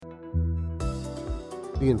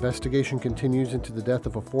The investigation continues into the death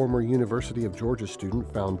of a former University of Georgia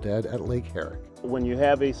student found dead at Lake Herrick. When you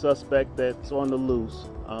have a suspect that's on the loose,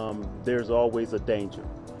 there's always a danger,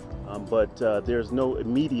 but there's no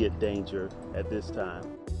immediate danger at this time.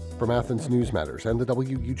 From Athens News Matters and the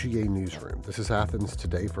WUGA Newsroom, this is Athens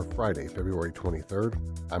Today for Friday, February 23rd.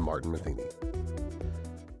 I'm Martin Matheny.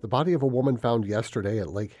 The body of a woman found yesterday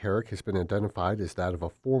at Lake Herrick has been identified as that of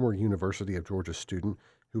a former University of Georgia student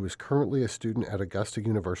who is currently a student at Augusta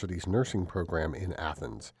University's nursing program in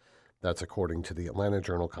Athens. That's according to the Atlanta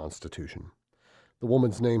Journal-Constitution. The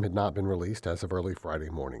woman's name had not been released as of early Friday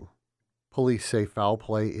morning. Police say foul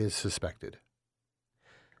play is suspected.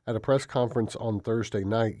 At a press conference on Thursday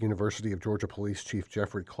night, University of Georgia Police Chief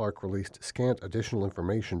Jeffrey Clark released scant additional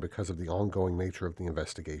information because of the ongoing nature of the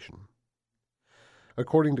investigation.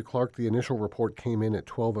 According to Clark, the initial report came in at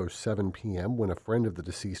 12:07 p.m. when a friend of the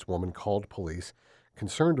deceased woman called police,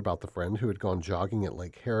 concerned about the friend who had gone jogging at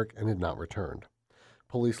Lake Herrick and had not returned.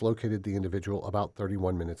 Police located the individual about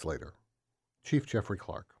 31 minutes later. Chief Jeffrey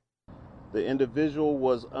Clark. The individual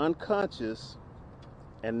was unconscious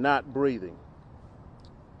and not breathing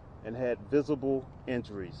and had visible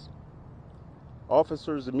injuries.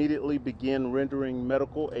 Officers immediately began rendering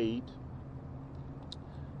medical aid.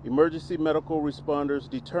 Emergency medical responders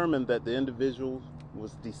determined that the individual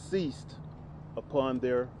was deceased upon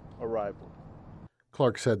their arrival.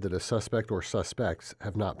 Clark said that a suspect or suspects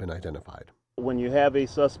have not been identified. When you have a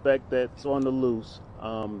suspect that's on the loose,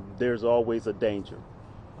 there's always a danger,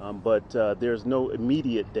 but there's no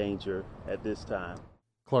immediate danger at this time.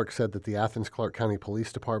 Clark said that the Athens-Clarke County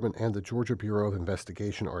Police Department and the Georgia Bureau of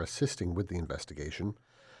Investigation are assisting with the investigation.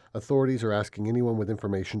 Authorities are asking anyone with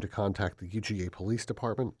information to contact the UGA Police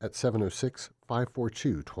Department at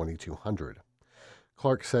 706-542-2200.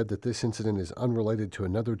 Clark said that this incident is unrelated to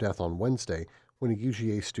another death on Wednesday when a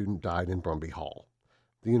UGA student died in Brumby Hall.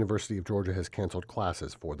 The University of Georgia has canceled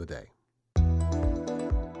classes for the day.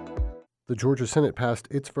 The Georgia Senate passed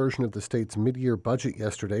its version of the state's midyear budget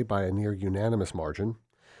yesterday by a near unanimous margin.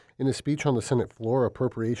 In a speech on the Senate floor,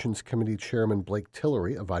 Appropriations Committee Chairman Blake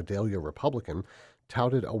Tillery, a Vidalia Republican,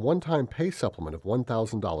 touted a one-time pay supplement of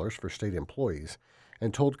 $1,000 for state employees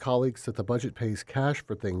and told colleagues that the budget pays cash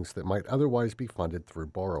for things that might otherwise be funded through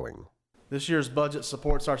borrowing. This year's budget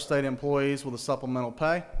supports our state employees with a supplemental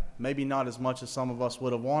pay, maybe not as much as some of us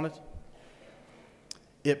would have wanted.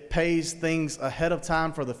 It pays things ahead of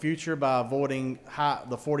time for the future by avoiding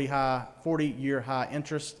the 40-year high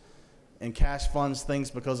interest, and cash funds things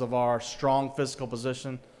because of our strong fiscal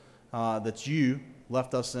position that you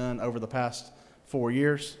left us in over the past 4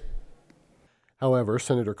 years. However,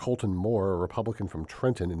 Senator Colton Moore, a Republican from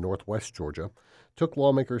Trenton in northwest Georgia, took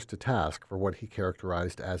lawmakers to task for what he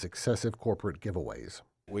characterized as excessive corporate giveaways.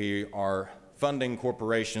 We are funding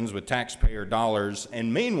corporations with taxpayer dollars,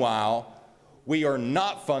 and meanwhile, we are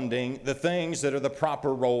not funding the things that are the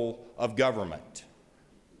proper role of government.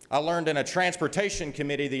 I learned in a transportation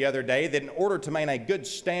committee the other day that in order to maintain a good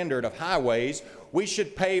standard of highways, we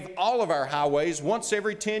should pave all of our highways once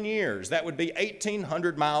every 10 years. That would be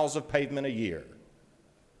 1,800 miles of pavement a year.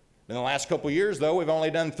 In the last couple of years, though, we've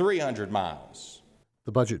only done 300 miles.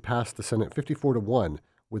 The budget passed the Senate 54-1,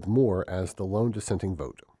 with Moore as the lone dissenting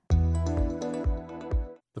vote.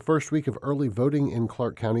 The first week of early voting in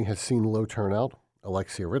Clarke County has seen low turnout.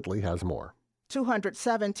 Alexia Ridley has more.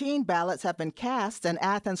 217 ballots have been cast in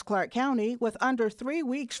Athens-Clarke County with under 3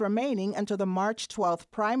 weeks remaining until the March 12th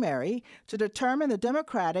primary to determine the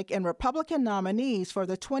Democratic and Republican nominees for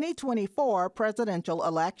the 2024 presidential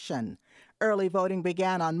election. Early voting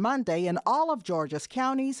began on Monday in all of Georgia's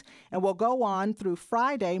counties and will go on through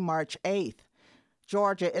Friday, March 8th.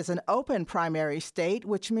 Georgia is an open primary state,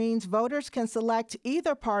 which means voters can select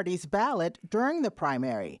either party's ballot during the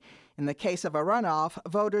primary. In the case of a runoff,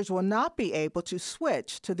 voters will not be able to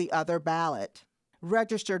switch to the other ballot.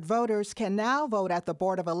 Registered voters can now vote at the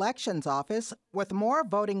Board of Elections office, with more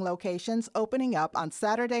voting locations opening up on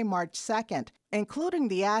Saturday, March 2nd, including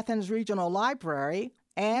the Athens Regional Library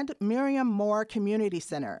and Miriam Moore Community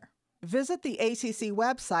Center. Visit the ACC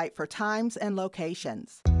website for times and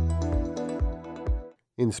locations.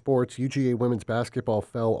 In sports, UGA women's basketball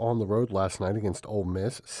fell on the road last night against Ole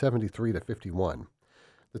Miss, 73-51.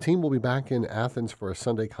 The team will be back in Athens for a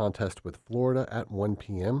Sunday contest with Florida at 1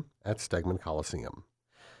 p.m. at Stegman Coliseum.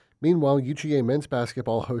 Meanwhile, UGA men's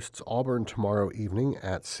basketball hosts Auburn tomorrow evening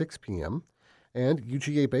at 6 p.m., and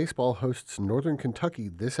UGA baseball hosts Northern Kentucky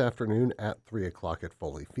this afternoon at 3 o'clock at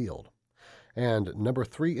Foley Field. And number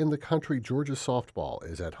 3 in the country, Georgia softball,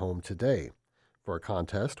 is at home today for a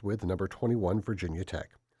contest with number 21 Virginia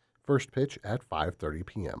Tech. First pitch at 5:30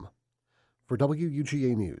 p.m. For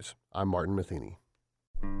WUGA News, I'm Martin Matheny.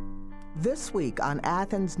 This week on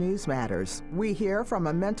Athens News Matters, we hear from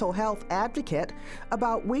a mental health advocate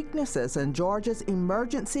about weaknesses in Georgia's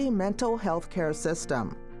emergency mental health care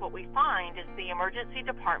system. What we find is the emergency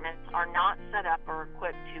departments are not set up or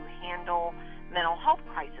equipped to handle mental health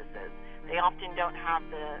crises. They often don't have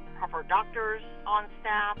the proper doctors on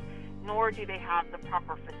staff, nor do they have the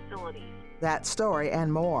proper facilities. That story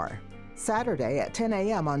and more. Saturday at 10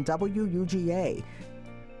 a.m. on WUGA.